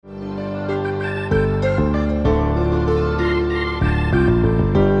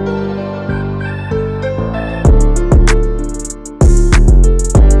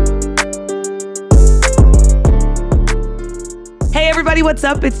what's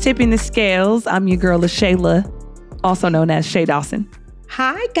up? It's Tipping the Scales. I'm your girl, LaShayla, also known as Shay Dawson.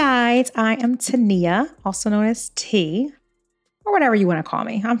 Hi, guys. I am Tania, also known as T, or whatever you want to call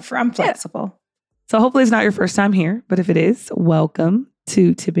me. I'm flexible. So hopefully it's not your first time here, but if it is, welcome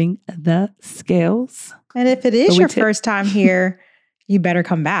to Tipping the Scales. And if it is your first time here, you better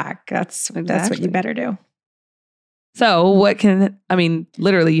come back. That's what you better do. So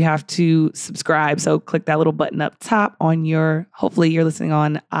literally you have to subscribe. So click that little button up top on hopefully you're listening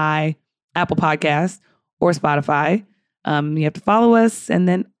on Apple Podcasts or Spotify. You have to follow us, and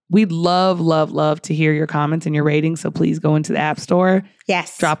then we'd love to hear your comments and your ratings. So please go into the App Store.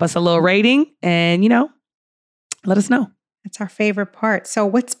 Yes. Drop us a little rating and, let us know. That's our favorite part. So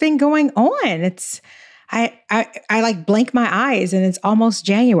what's been going on? I like blink my eyes and it's almost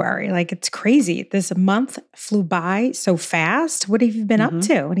January. Like, it's crazy. This month flew by so fast. What have you been up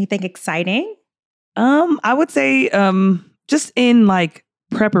to? Anything exciting? I would say just in like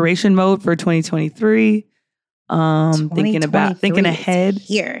preparation mode for 2023. Thinking ahead.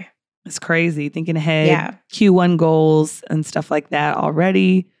 Here. It's crazy. Thinking ahead. Yeah. Q1 goals and stuff like that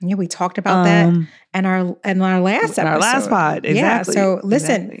already. Yeah, we talked about that in our last episode. Our last pod. Exactly. Yeah. So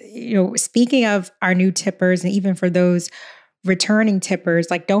listen, speaking of our new tippers, and even for those returning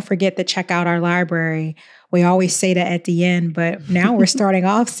tippers, like, don't forget to check out our library. We always say that at the end, but now we're starting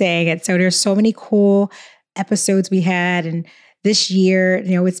off saying it. So there's so many cool episodes we had. And this year,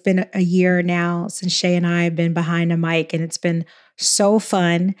 it's been a year now since Shay and I have been behind the mic, and it's been so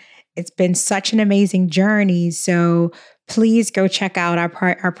fun. It's been such an amazing journey. So please go check out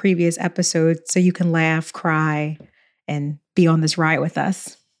our previous episodes so you can laugh, cry, and be on this ride with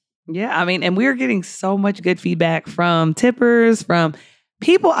us. Yeah, and we're getting so much good feedback from tippers, from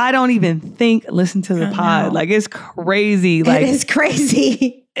people I don't even think listen to the pod. Like, it's crazy. Like, it is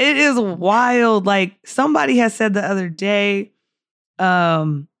crazy. It is wild. Like, somebody has said the other day,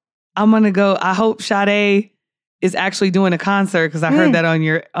 I'm going to go, I hope Sade is actually doing a concert, because I heard that on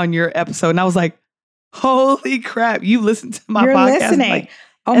your episode. And I was like, holy crap, you listened to my podcast. You're listening. Like,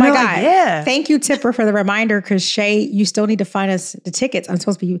 oh my God. Like, yeah. Thank you, Tipper, for the reminder, because Shay, you still need to find us the tickets. I'm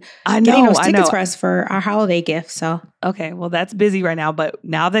supposed to be getting those tickets for us for our holiday gift. So okay, well, that's busy right now. But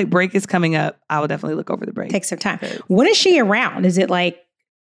now that break is coming up, I will definitely look over the break. Take some time. When is she around? Is it like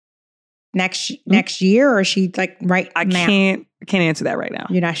next year, or is she like right now? I can't answer that right now.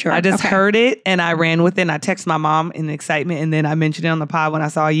 You're not sure? I just heard it and I ran with it, and I texted my mom in excitement, and then I mentioned it on the pod when I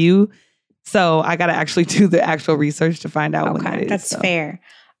saw you. So I got to actually do the actual research to find out when that is. That's fair.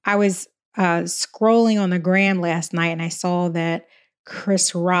 I was scrolling on the gram last night, and I saw that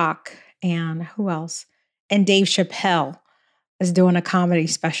Chris Rock and who else? And Dave Chappelle is doing a comedy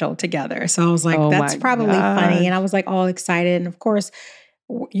special together. So I was like, that's probably funny. And I was like all excited. And of course,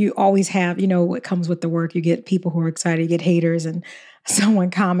 you always have, what comes with the work. You get people who are excited, you get haters. And someone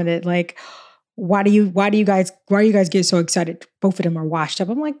commented like, why do you guys get so excited? Both of them are washed up.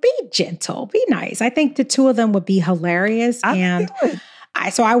 I'm like, be gentle, be nice. I think the two of them would be hilarious.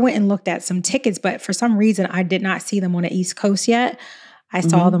 So I went and looked at some tickets, but for some reason I did not see them on the East Coast yet. I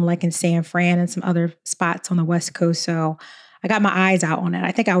saw them like in San Fran and some other spots on the West Coast. So I got my eyes out on it.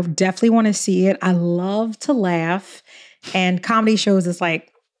 I think I would definitely want to see it. I love to laugh, and comedy shows is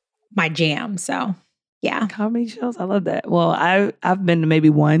like my jam. So yeah. Comedy shows. I love that. Well, I've been to maybe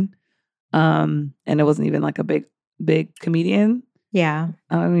one, and it wasn't even like a big comedian. Yeah.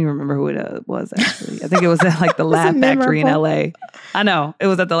 I don't even remember who it was, actually. I think it was at like the Laugh Factory in LA. I know. It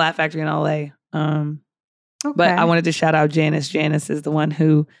was at the Laugh Factory in LA. But I wanted to shout out Janice. Janice is the one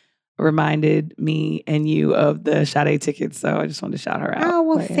who reminded me and you of the Sade tickets. So I just wanted to shout her out. Oh,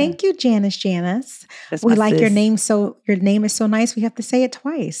 well, thank you, Janice. We like your name. So your name is so nice. We have to say it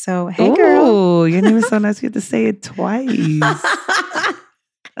twice. So, hey, girl. Oh, your name is so nice. We have to say it twice.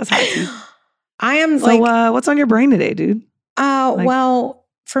 That's hot. I am what's on your brain today, dude? Well,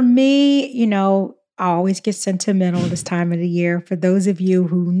 for me, I always get sentimental this time of the year. For those of you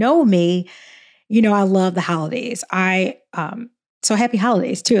who know me, I love the holidays. So happy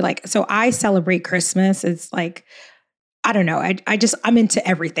holidays too. So I celebrate Christmas. It's like, I don't know. I'm into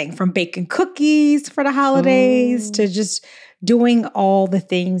everything from baking cookies for the holidays to just doing all the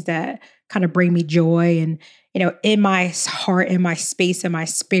things that kind of bring me joy. And, in my heart, in my space, in my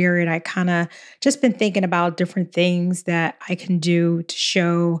spirit, I kind of just been thinking about different things that I can do to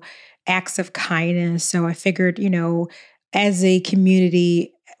show acts of kindness. So I figured, as a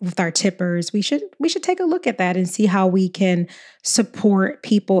community with our tippers, we should take a look at that and see how we can support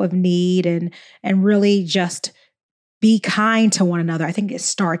people of need and really just be kind to one another. I think it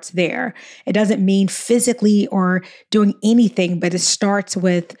starts there. It doesn't mean physically or doing anything, but it starts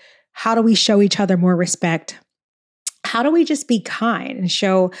with, how do we show each other more respect? how do we just be kind and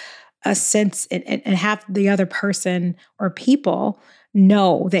show a sense and have the other person or people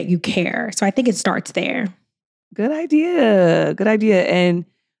know that you care? So I think it starts there. Good idea. Good idea. And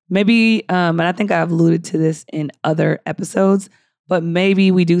maybe, and I think I've alluded to this in other episodes, but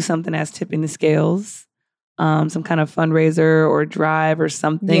maybe we do something as tipping the scales, some kind of fundraiser or drive or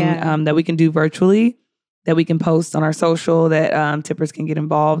something that we can do virtually, that we can post on our social, that tippers can get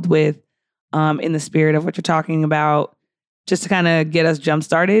involved with, in the spirit of what you're talking about, just to kind of get us jump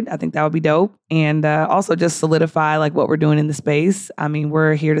started. I think that would be dope. And also just solidify like what we're doing in the space. I mean,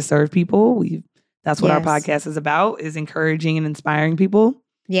 we're here to serve people. That's what our podcast is about, is encouraging and inspiring people.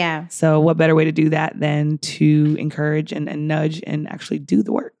 Yeah. So what better way to do that than to encourage and nudge and actually do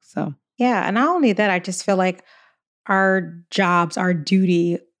the work? So yeah. And not only that, I just feel like our jobs, our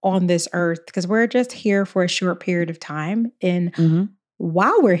duty on this earth, because we're just here for a short period of time. And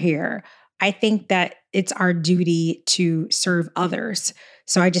while we're here, I think that it's our duty to serve others.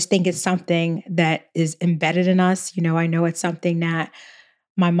 So I just think it's something that is embedded in us. You know, I know it's something that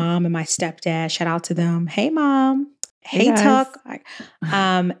my mom and my stepdad, shout out to them. Hey, Mom. Hey, Tuck.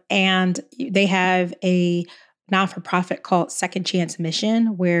 And they have a not-for-profit called Second Chance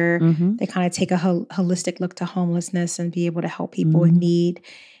Mission, where they kind of take a holistic look to homelessness and be able to help people in need.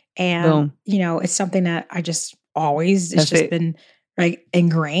 And, you know, it's something that I just always, it's just been like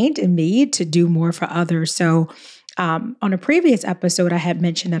ingrained in me to do more for others. So on a previous episode, I had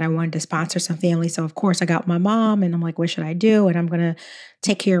mentioned that I wanted to sponsor some families. So of course I got my mom and I'm like, what should I do? And I'm going to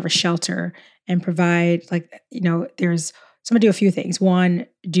take care of a shelter and provide, like, you know, so I'm going to do a few things. One,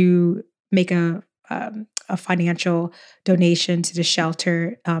 make a financial donation to the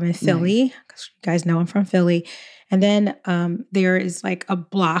shelter in Philly, because you guys know I'm from Philly. And then there is like a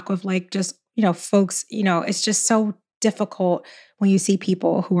block of like just, you know, folks, you know, it's just so difficult when you see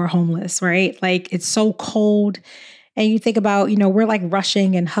people who are homeless, right? Like it's so cold. And you think about, you know, we're like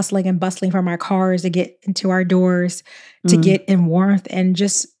rushing and hustling and bustling from our cars to get into our doors, to get in warmth. And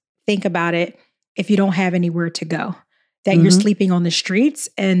just think about it, if you don't have anywhere to go, that you're sleeping on the streets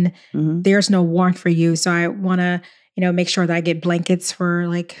and there's no warmth for you. So I want to, you know, make sure that I get blankets for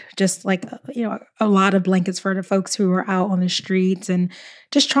you know, a lot of blankets for the folks who are out on the streets, and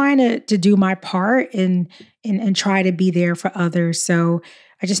just trying to do my part and try to be there for others. So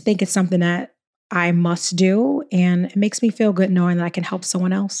I just think it's something that I must do, and it makes me feel good knowing that I can help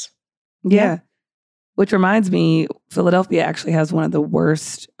someone else. Yeah. Which reminds me, Philadelphia actually has one of the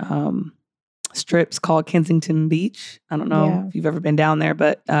worst strips called Kensington Beach. I don't know if you've ever been down there,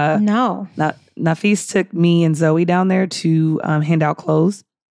 but no. Nafis took me and Zoe down there to hand out clothes.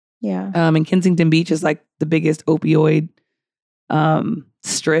 Yeah. And Kensington Beach is like the biggest opioid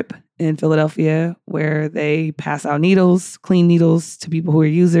strip in Philadelphia, where they pass out needles, clean needles, to people who are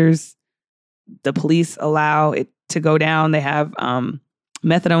users. The police allow it to go down. They have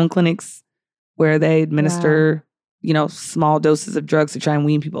methadone clinics where they administer, you know, small doses of drugs to try and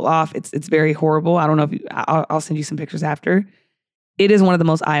wean people off. It's very horrible. I don't know if I'll send you some pictures after. It is one of the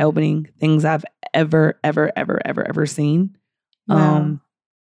most eye-opening things I've ever seen. Wow.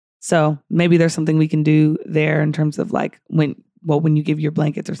 So maybe there's something we can do there in terms of like when you give your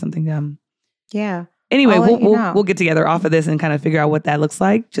blankets or something. Yeah. Anyway, we'll get together off of this and kind of figure out what that looks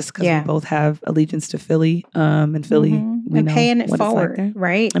like, just because we both have allegiance to Philly. And Philly, we and know paying it what forward, it's like there.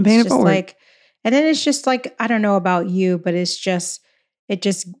 right? And paying it's it forward. Like, and then it's just like, I don't know about you, but it just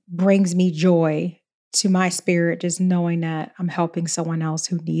brings me joy to my spirit, just knowing that I'm helping someone else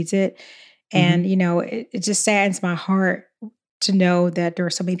who needs it. And, you know, it just saddens my heart to know that there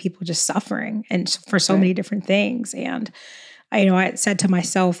are so many people just suffering and for so many different things. And, I said to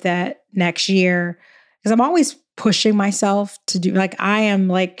myself that next year, because I'm always pushing myself to do, like, I am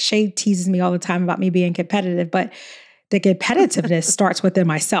like, Shay teases me all the time about me being competitive, but the competitiveness starts within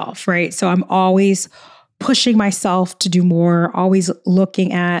myself, right? So I'm always pushing myself to do more, always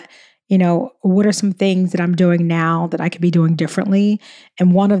looking at, what are some things that I'm doing now that I could be doing differently?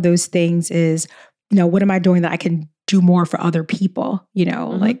 And one of those things is, what am I doing that I can do more for other people?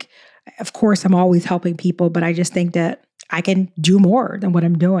 Like, of course, I'm always helping people, but I just think that I can do more than what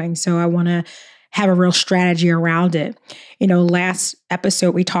I'm doing. So I want to have a real strategy around it. Last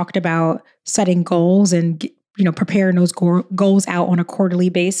episode, we talked about setting goals and, preparing those goals out on a quarterly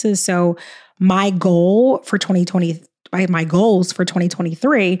basis. So my goals for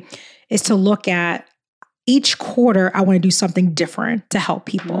 2023 is to look at each quarter, I want to do something different to help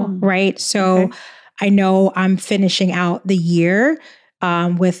people, right? So I know I'm finishing out the year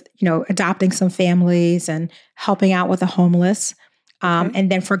with, adopting some families and helping out with the homeless.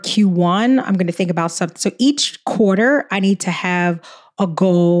 And then for Q1, I'm going to think about something. So each quarter, I need to have a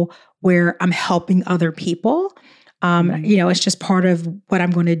goal where I'm helping other people. It's just part of what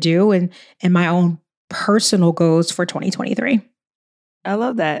I'm going to do and my own personal goals for 2023. I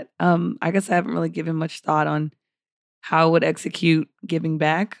love that. I guess I haven't really given much thought on how I would execute giving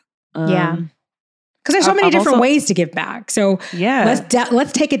back. Yeah. Because there's so many different ways to give back. So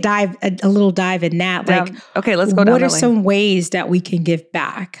let's take a little dive in that. Let's go down. What are some ways that we can give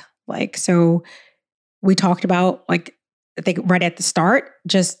back? So we talked about I think right at the start,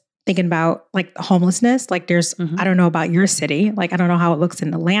 just thinking about homelessness. There's, I don't know about your city. I don't know how it looks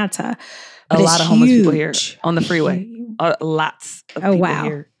in Atlanta. But a lot of homeless people here on the freeway. Lots of people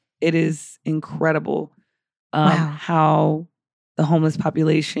here. It is incredible how the homeless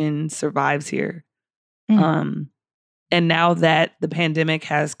population survives here. And now that the pandemic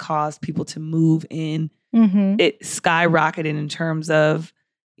has caused people to move in, it skyrocketed in terms of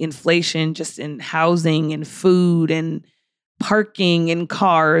inflation, just in housing and food and parking and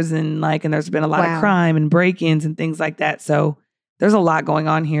cars and there's been a lot of crime and break-ins and things like that. So there's a lot going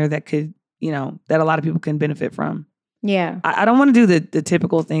on here that could, that a lot of people can benefit from. Yeah. I don't want to do the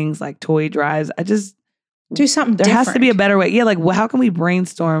typical things like toy drives. I just do something there different. has to be a better way. Yeah. How can we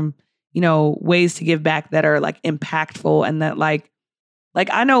brainstorm ways to give back that are impactful and that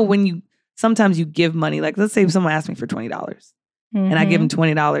I know when sometimes you give money, let's say if someone asks me for $20 and I give them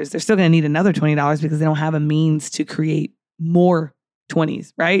 $20, they're still going to need another $20 because they don't have a means to create more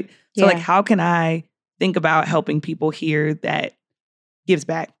 20s. Right. So how can I think about helping people here that gives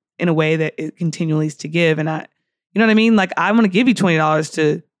back in a way that it continues to give? And you know what I mean? I want to give you $20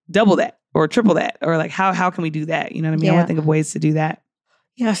 to double that or triple that, or how can we do that? You know what I mean? I want to think of ways to do that.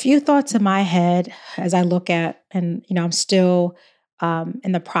 Yeah, a few thoughts in my head as I look at, and I'm still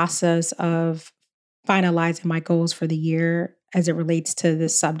in the process of finalizing my goals for the year as it relates to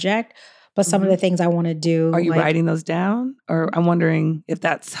this subject. But some of the things I want to do. Are you writing those down? Or I'm wondering if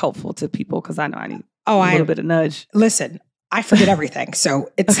that's helpful to people because I know I need a little bit of nudge. Listen, I forget everything. So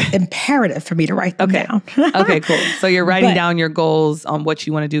it's imperative for me to write them down. Okay, cool. So you're writing down your goals on what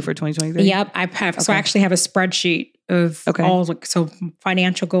you want to do for 2023? Yep. I have. Okay. So I actually have a spreadsheet of all,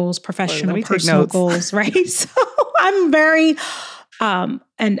 financial goals, professional, personal goals, right? So I'm very, and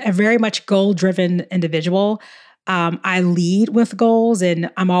a very much goal-driven individual. I lead with goals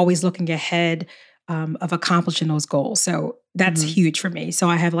and I'm always looking ahead of accomplishing those goals. So that's huge for me. So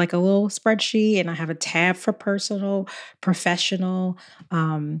I have a little spreadsheet and I have a tab for personal, professional.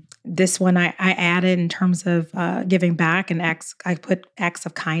 This one I added in terms of giving back and I put acts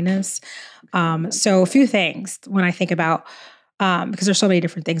of kindness. So a few things when I think about, because there's so many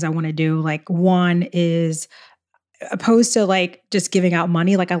different things I want to do. One is opposed to just giving out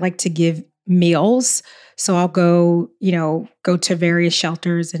money. I like to give meals. So I'll go to various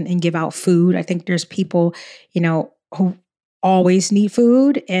shelters and give out food. I think there's people, who always need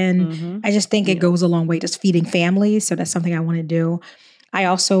food. And I just think it goes a long way just feeding families. So that's something I want to do. I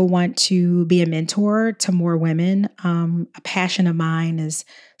also want to be a mentor to more women. A passion of mine is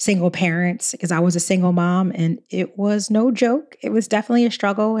single parents because I was a single mom and it was no joke. It was definitely a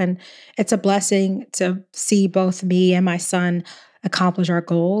struggle. And it's a blessing to see both me and my son accomplish our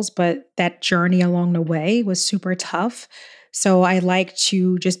goals. But that journey along the way was super tough. So I like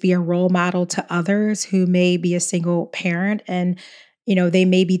to just be a role model to others who may be a single parent and, they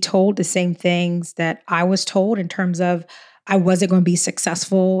may be told the same things that I was told in terms of I wasn't going to be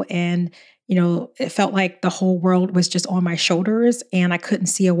successful. And, it felt like the whole world was just on my shoulders and I couldn't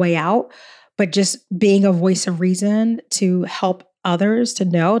see a way out. But just being a voice of reason to help others to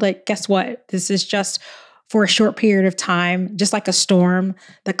know, guess what? This is just for a short period of time, just like a storm,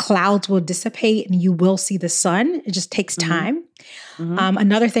 the clouds will dissipate and you will see the sun. It just takes time.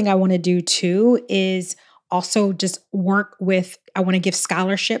 Another thing I want to do too is also just work with, I want to give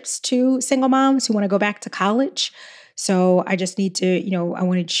scholarships to single moms who want to go back to college. So I just need to, I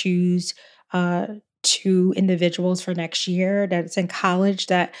want to choose 2 individuals for next year that's in college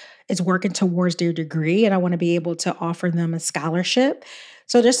that is working towards their degree. And I want to be able to offer them a scholarship.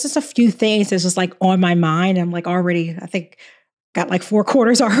 So just a few things that's just on my mind. I'm already, I think got 4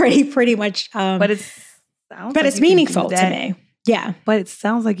 quarters already pretty much. But it's meaningful to me. Yeah. But it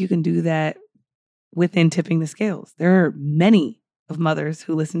sounds like you can do that within tipping the scales. There are many of mothers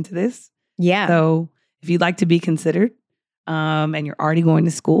who listen to this. Yeah. So if you'd like to be considered and you're already going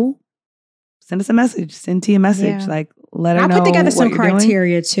to school, send us a message. Send T a message. Let her know. I'll put together some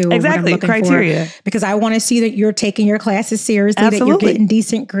criteria too. Exactly. Criteria. Because I want to see that you're taking your classes seriously, that you're getting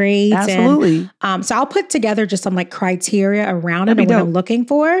decent grades. Absolutely. And, so I'll put together just some criteria around it and what I'm looking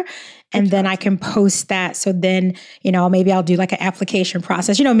for. And then I can post that. So then, maybe I'll do an application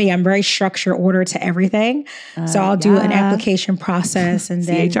process. You know me, I'm very structure order to everything. So I'll do an application process and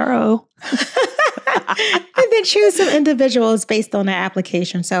then CHRO. And then choose some individuals based on that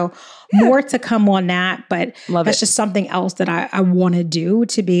application. So more to come on that, but Love that's it. just something else that I want to do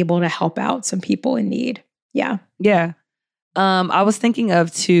to be able to help out some people in need. Yeah. Yeah. I was thinking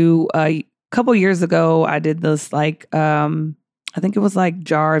of too, a couple years ago, I did this like, I think it was like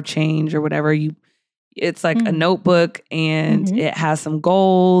Jar of Change or whatever. It's like a notebook and it has some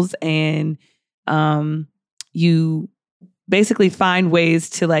goals and you basically find ways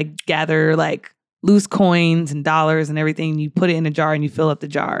to like gather like loose coins and dollars and everything. You put it in a jar and you fill up the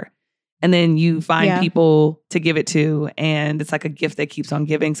jar. And then you find people to give it to. And it's like a gift that keeps on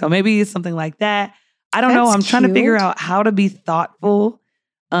giving. So maybe it's something like that. I don't know. I'm trying to figure out how to be thoughtful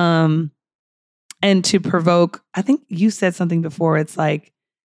and to provoke. I think you said something before. It's like,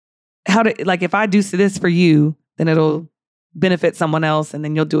 how to, like, if I do this for you, then it'll benefit someone else and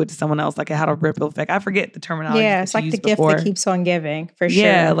then you'll do it to someone else. Like, how to ripple effect. I forget the terminology. Yeah, it's like the gift that keeps on giving, for sure.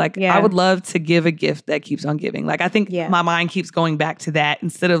 Yeah, like I would love to give a gift that keeps on giving. Like, I think my mind keeps going back to that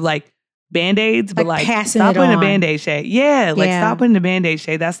instead of like Band-Aids, but like stop putting a Band-Aid shade. Yeah, like stop putting a Band-Aid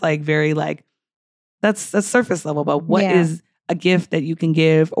shade. That's like very like, that's surface level. But what is a gift that you can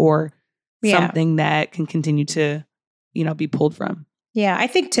give or something that can continue to, be pulled from? Yeah, I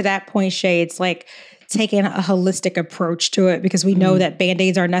think to that point, Shay, it's like taking a holistic approach to it because we know that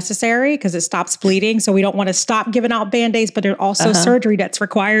Band-Aids are necessary because it stops bleeding. So we don't want to stop giving out Band-Aids, but there's also surgery that's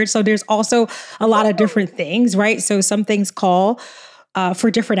required. So there's also a lot of different things, right? So some things call for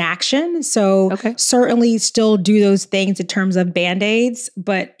different action. So certainly still do those things in terms of Band-Aids,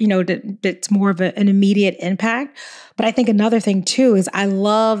 but that's more of an immediate impact. But I think another thing too is I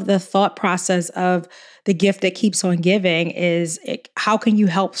love the thought process of the gift that keeps on giving is how can you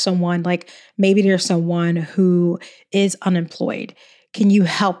help someone? Like maybe there's someone who is unemployed. Can you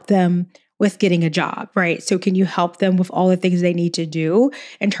help them with getting a job, right? So can you help them with all the things they need to do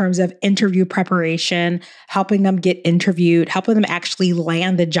in terms of interview preparation, helping them get interviewed, helping them actually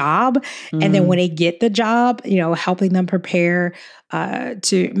land the job. And then when they get the job, helping them prepare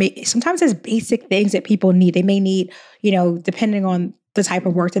to make, sometimes there's basic things that people need. They may need, depending on the type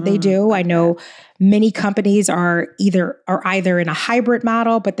of work that they do. I know many companies are either in a hybrid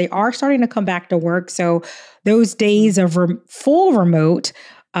model, but they are starting to come back to work. So those days of full remote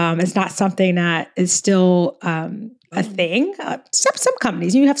is not something that is still a thing. Some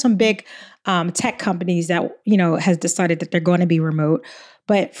companies, you have some big tech companies that, has decided that they're going to be remote.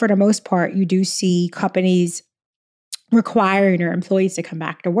 But for the most part, you do see companies requiring their employees to come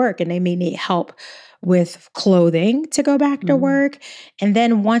back to work, and they may need help with clothing to go back to work. And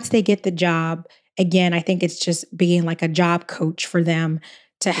then once they get the job, again, I think it's just being like a job coach for them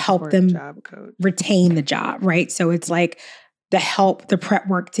to help them retain the job, right? So it's like the prep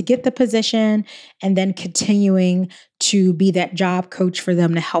work to get the position and then continuing to be that job coach for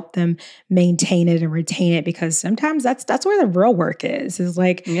them to help them maintain it and retain it. Because sometimes that's where the real work is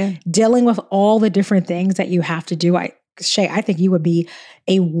like dealing with all the different things that you have to do. Shay, I think you would be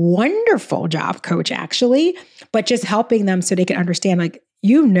a wonderful job coach, actually, but just helping them so they can understand, like,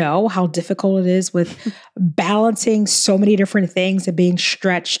 how difficult it is with balancing so many different things and being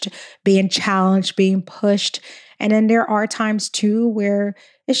stretched, being challenged, being pushed. And then there are times too where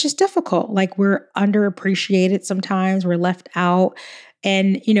it's just difficult. Like we're underappreciated sometimes, we're left out.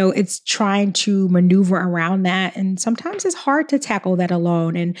 And, it's trying to maneuver around that. And sometimes it's hard to tackle that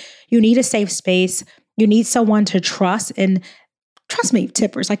alone. And you need a safe space. You need someone to trust. And trust me,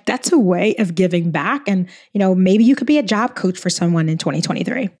 tippers, like that's a way of giving back. And, maybe you could be a job coach for someone in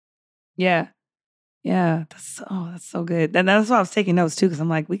 2023. Yeah. Yeah. That's so good. And that's why I was taking notes too, because I'm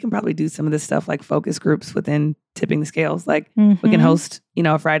like, we can probably do some of this stuff like focus groups within Tipping the Scales. Like we can host,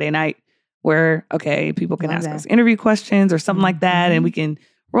 a Friday night where, people can ask us interview questions or something like that. And we can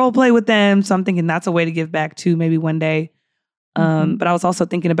role play with them. So I'm thinking that's a way to give back too, maybe one day. But I was also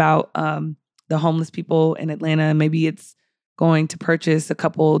thinking about the homeless people in Atlanta. Maybe it's going to purchase a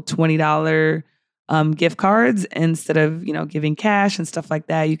couple $20 gift cards instead of, giving cash and stuff like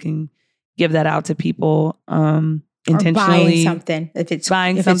that. You can give that out to people intentionally. Or buying something. If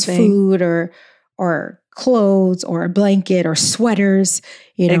it's food or clothes or a blanket or sweaters,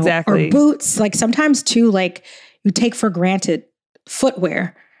 exactly. Or boots. Like sometimes too, like you take for granted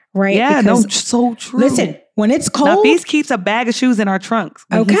footwear, right? Yeah, because, so true. Listen, when it's cold. Nafis keeps a bag of shoes in our trunks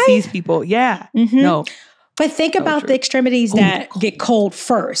when he sees people. Yeah. No. But think about the extremities that get cold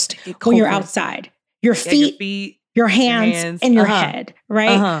first when you're outside. Your feet, your hands and your head,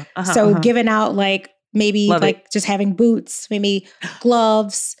 right? So giving out like maybe just having boots, maybe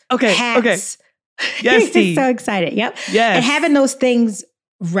gloves, hats. Okay. Yes, T. So excited. Yep. Yes. And having those things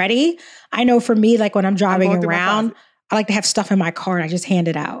ready. I know for me, like when I'm driving around, I like to have stuff in my car and I just hand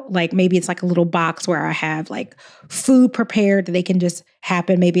it out. Like maybe it's like a little box where I have like food prepared that they can just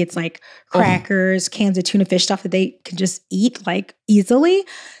happen. Maybe it's like crackers, cans of tuna fish, stuff that they can just eat like easily.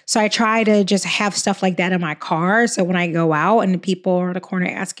 So I try to just have stuff like that in my car. So when I go out and people are in the corner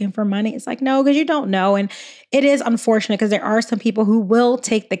asking for money, it's like, no, because you don't know. And it is unfortunate because there are some people who will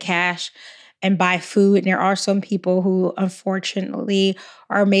take the cash and buy food. And there are some people who unfortunately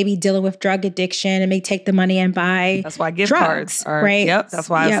are maybe dealing with drug addiction and may take the money and buy That's why gift drugs, cards are, right? Yep. That's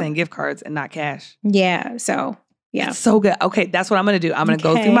why I was saying gift cards and not cash. Yeah. So, yeah. It's so good. Okay. That's what I'm going to do. I'm going to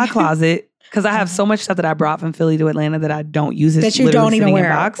go through my closet because I have so much stuff that I brought from Philly to Atlanta that I don't use. That you don't even wear.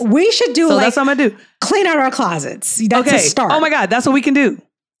 Box. We should do that's what I'm going to do. Clean out our closets. That's a start. Oh my God. That's what we can do.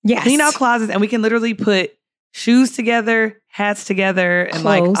 Yes. Clean out closets and we can literally put shoes together, hats together, and clothes,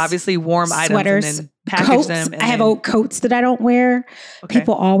 like obviously warm sweaters, items and then package coats. them. I have old coats that I don't wear. Okay.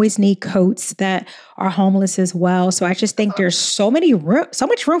 People always need coats that are homeless as well. So I just think there's so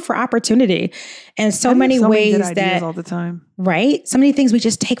much room for opportunity and so many ways that all the time. Right? So many things we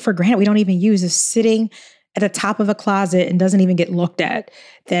just take for granted we don't even use is sitting at the top of a closet and doesn't even get looked at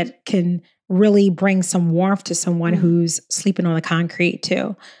that can really bring some warmth to someone who's sleeping on the concrete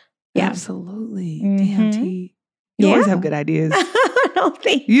too. Yeah. Absolutely. Damn, T. You always have good ideas. No,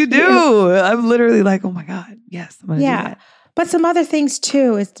 thank you. Do. I'm literally like, oh my God. Yes, I'm going to do that. But some other things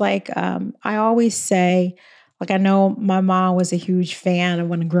too. It's like, I always say, like, I know my mom was a huge fan of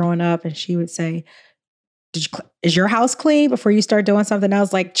when growing up and she would say, is your house clean before you start doing something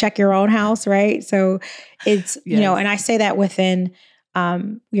else? Like check your own house, right? So it's, you know, and I say that within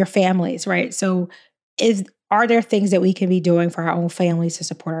your families, right? So are there things that we can be doing for our own families to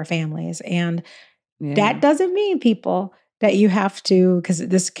support our families? And that doesn't mean, people, that you have to, because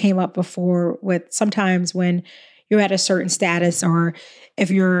this came up before with sometimes when you're at a certain status or if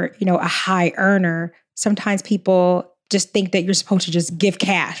you're, you know, a high earner, sometimes people just think that you're supposed to just give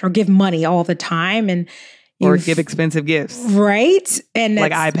cash or give money all the time and or give expensive gifts. Right. And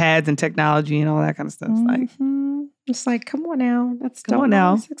like iPads and technology and all that kind of stuff. It's like, come on now. Come on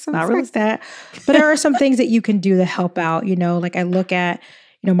now. It's not really that. But there are some things that you can do to help out. You know, like I look at,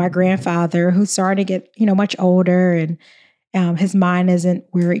 you know, my grandfather who's starting to get, you know, much older and his mind isn't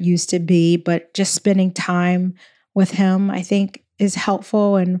where it used to be, but just spending time with him, I think is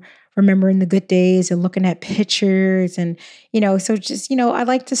helpful and remembering the good days and looking at pictures and, you know, so just, you know, I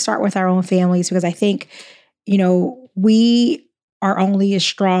like to start with our own families because I think, you know, we are only as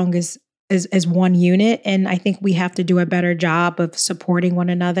strong as one unit. And I think we have to do a better job of supporting one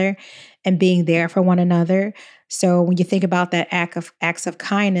another and being there for one another. So when you think about that acts of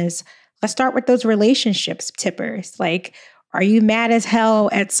kindness, let's start with those relationships tippers. Like, are you mad as hell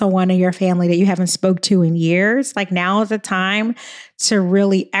at someone in your family that you haven't spoke to in years? Like now is the time to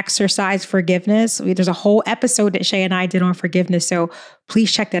really exercise forgiveness. There's a whole episode that Shay and I did on forgiveness. So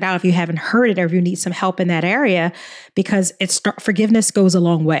please check that out if you haven't heard it or if you need some help in that area, because forgiveness goes a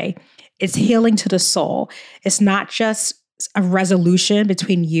long way. It's healing to the soul. It's not just a resolution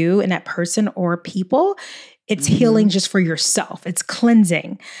between you and that person or people. It's healing just for yourself. It's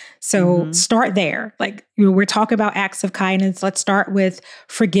cleansing. So start there. Like, you know, we're talking about acts of kindness. Let's start with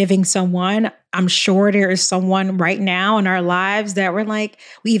forgiving someone. I'm sure there is someone right now in our lives that we're like,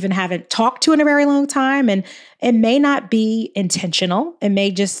 we even haven't talked to in a very long time. And it may not be intentional. It may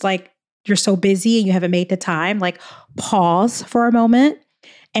just like, you're so busy and you haven't made the time. Like pause for a moment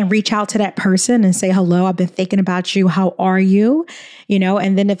and reach out to that person and say, hello, I've been thinking about you. How are you? You know,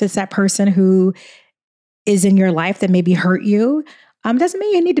 and then if it's that person who is in your life that maybe hurt you, doesn't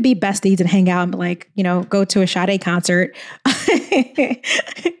mean you need to be besties and hang out and like, you know, go to a Sade concert.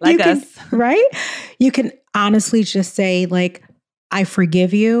 Like us. Right? You can honestly just say like, I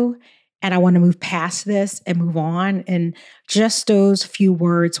forgive you and I want to move past this and move on. And just those few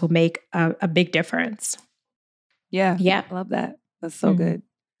words will make a big difference. Yeah. I love that. That's so good.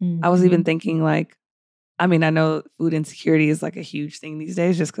 I was even thinking like, I mean, I know food insecurity is like a huge thing these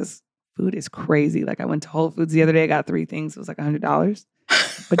days just because food is crazy. Like I went to Whole Foods the other day, I got 3 things. It was like $100.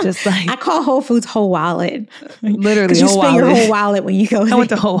 But just like I call Whole Foods whole wallet. Literally, because you spend your whole wallet when you go. I went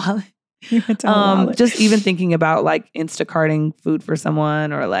to Whole Wallet. You went to Whole Wallet. Just even thinking about like Instacarting food for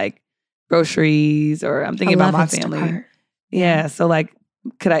someone or like groceries, or I'm thinking about my family. Yeah. So like,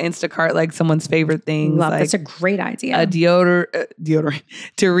 could I Instacart like someone's favorite things? Love, like that's a great idea. A deodorant,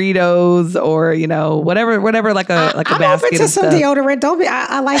 Doritos, or you know whatever, like a I'm basket. Open to some deodorant. Don't be.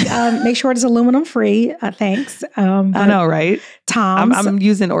 I like. Make sure it's aluminum free. Thanks. I know, right? Tom's. I'm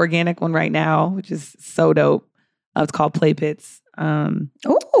using an organic one right now, which is so dope. It's called Play Pits.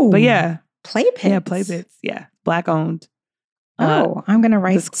 Oh, but yeah, Play Pits. Yeah, Play Pits. Yeah, Black owned. I'm going to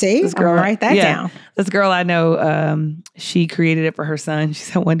write, I'm going to write that down. This girl I know, she created it for her son. She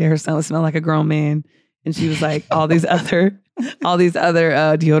said one day her son would smell like a grown man. And she was like, all these other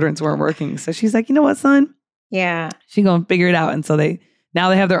deodorants weren't working. So she's like, you know what, son? Yeah. She's going to figure it out. And so now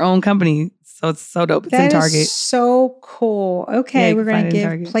they have their own company. So it's so dope. It's in Target. Is so cool. Okay. Yeah, we're going to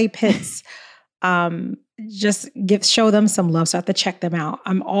give Play Pits, show them some love. So I have to check them out.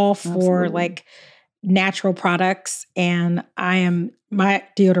 I'm all for like natural products, and my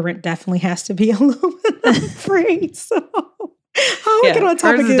deodorant definitely has to be aluminum free. So how we get on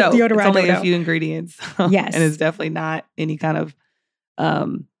topic of deodorant? It's only a few ingredients. Yes. And it's definitely not any kind of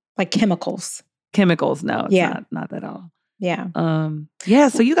like chemicals. Chemicals, no. It's not at all. Yeah.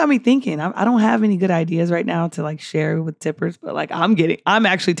 So you got me thinking. I don't have any good ideas right now to like share with tippers, but like I'm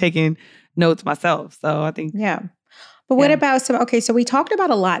actually taking notes myself. So I think But what about so we talked about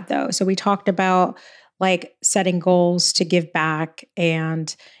a lot though. So we talked about like setting goals to give back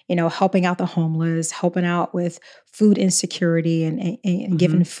and, helping out the homeless, helping out with food insecurity and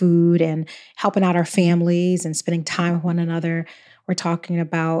giving food and helping out our families and spending time with one another. We're talking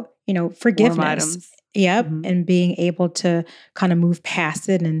about, forgiveness. Yep. And being able to kind of move past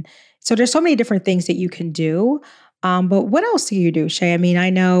it. And so there's so many different things that you can do. But what else do you do, Shay? I mean, I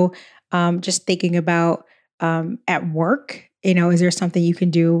know just thinking about at work, is there something you can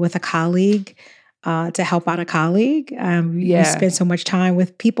do with a colleague to help out a colleague? We spend so much time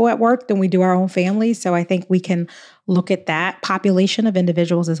with people at work than we do our own families. So I think we can look at that population of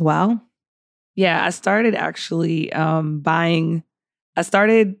individuals as well. Yeah, I started actually I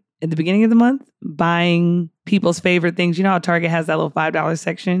started at the beginning of the month buying people's favorite things. You know how Target has that little $5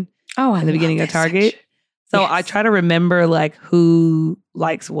 section at the beginning of Target? Section. So I try to remember like who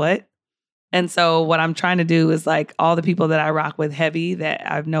likes what. And so what I'm trying to do is like all the people that I rock with heavy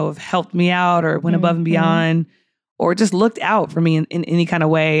that I know have helped me out or went above and beyond or just looked out for me in any kind of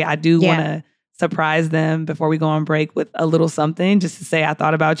way. I do want to surprise them before we go on break with a little something just to say I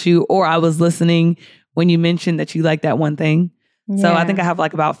thought about you or I was listening when you mentioned that you like that one thing. Yeah. So I think I have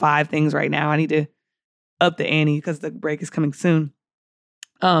like about 5 things right now. I need to up the ante because the break is coming soon.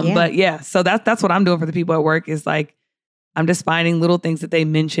 But so that's what I'm doing for the people at work is like, I'm just finding little things that they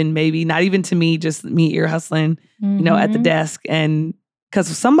mentioned, maybe not even to me, just me ear hustling, at the desk. And because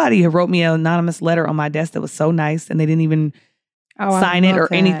somebody wrote me an anonymous letter on my desk that was so nice and they didn't even sign it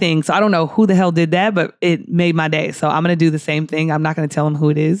or anything. So I don't know who the hell did that, but it made my day. So I'm going to do the same thing. I'm not going to tell them who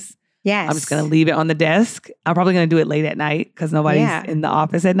it is. Yes. I'm just going to leave it on the desk. I'm probably going to do it late at night because nobody's in the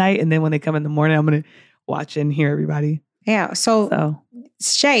office at night. And then when they come in the morning, I'm going to watch and hear everybody. Yeah. So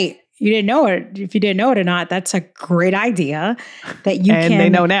Shay, you didn't know it. If you didn't know it or not, that's a great idea that you and they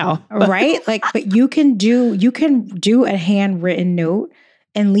know now. Right? Like, but you can do a handwritten note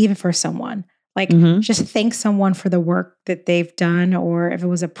and leave it for someone. Like just thank someone for the work that they've done, or if it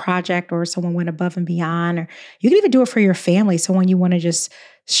was a project or someone went above and beyond, or you can even do it for your family, someone you want to just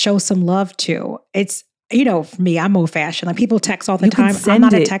show some love to. It's, for me, I'm old fashioned. Like people text all the time. I'm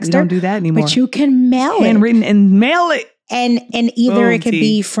not a texter. You don't do that anymore. But you can mail it. Handwritten and mail it. And either it can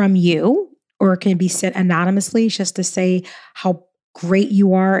be from you or it can be sent anonymously just to say how great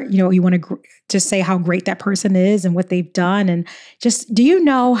you are. You want to just say how great that person is and what they've done. And just, do you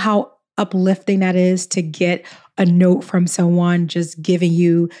know how uplifting that is to get a note from someone just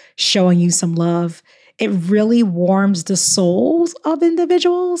showing you some love? It really warms the souls of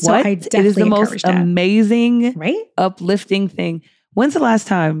individuals. So I definitely it is the most amazing, right? Uplifting thing. When's the last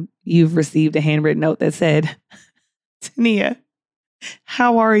time you've received a handwritten note that said, Tania,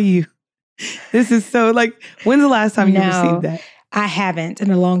 how are you? This is so like, when's the last time you received that? I haven't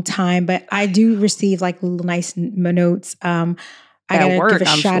in a long time, but I do receive like little nice notes. I gotta give a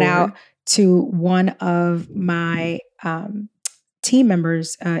shout out to one of my team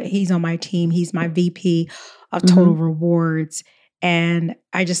members. He's on my team. He's my VP of Total Rewards. And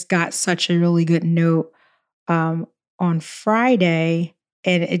I just got such a really good note on Friday.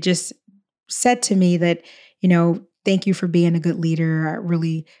 And it just said to me that, thank you for being a good leader. I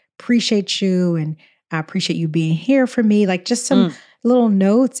really appreciate you. And I appreciate you being here for me. Like just some little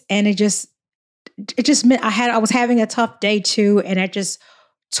notes. And it just meant I was having a tough day too. And it just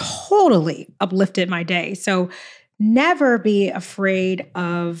totally uplifted my day. So never be afraid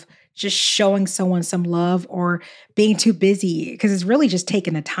of just showing someone some love or being too busy, because it's really just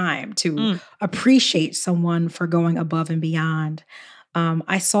taking the time to appreciate someone for going above and beyond.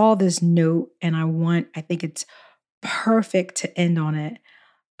 I saw this note and I think it's perfect to end on it.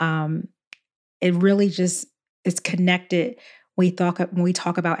 It really just is connected when we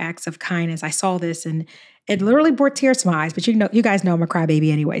talk about acts of kindness. I saw this and it literally brought tears to my eyes, but you guys know I'm a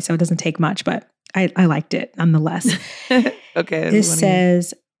crybaby anyway, so it doesn't take much. But I liked it nonetheless. Okay. It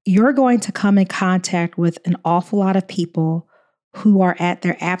says, you're going to come in contact with an awful lot of people who are at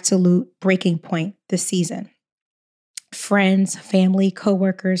their absolute breaking point this season. Friends, family,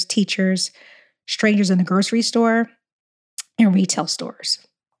 coworkers, teachers, strangers in the grocery store, and retail stores.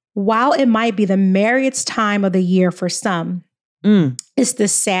 While it might be the merriest time of the year for some, it's the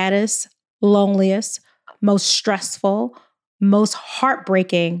saddest, loneliest, most stressful, most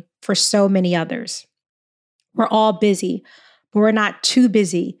heartbreaking for so many others. We're all busy, but we're not too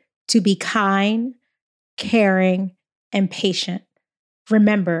busy to be kind, caring, and patient.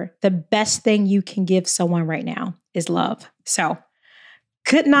 Remember, the best thing you can give someone right now is love. So,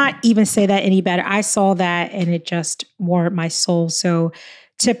 could not even say that any better. I saw that and it just warmed my soul. So,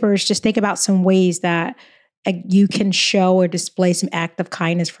 tippers, just think about some ways that you can show or display some act of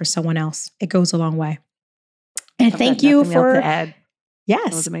kindness for someone else. It goes a long way. And thank you for add.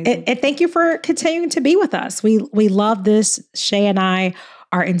 Yes. And thank you for continuing to be with us. We love this. Shay and I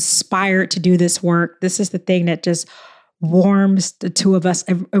are inspired to do this work. This is the thing that just warms the two of us.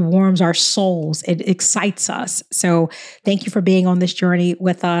 It warms our souls. It excites us. So thank you for being on this journey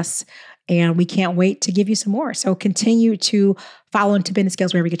with us. And we can't wait to give you some more. So continue to follow Into Business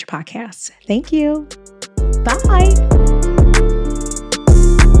Skills wherever you get your podcasts. Thank you. Bye.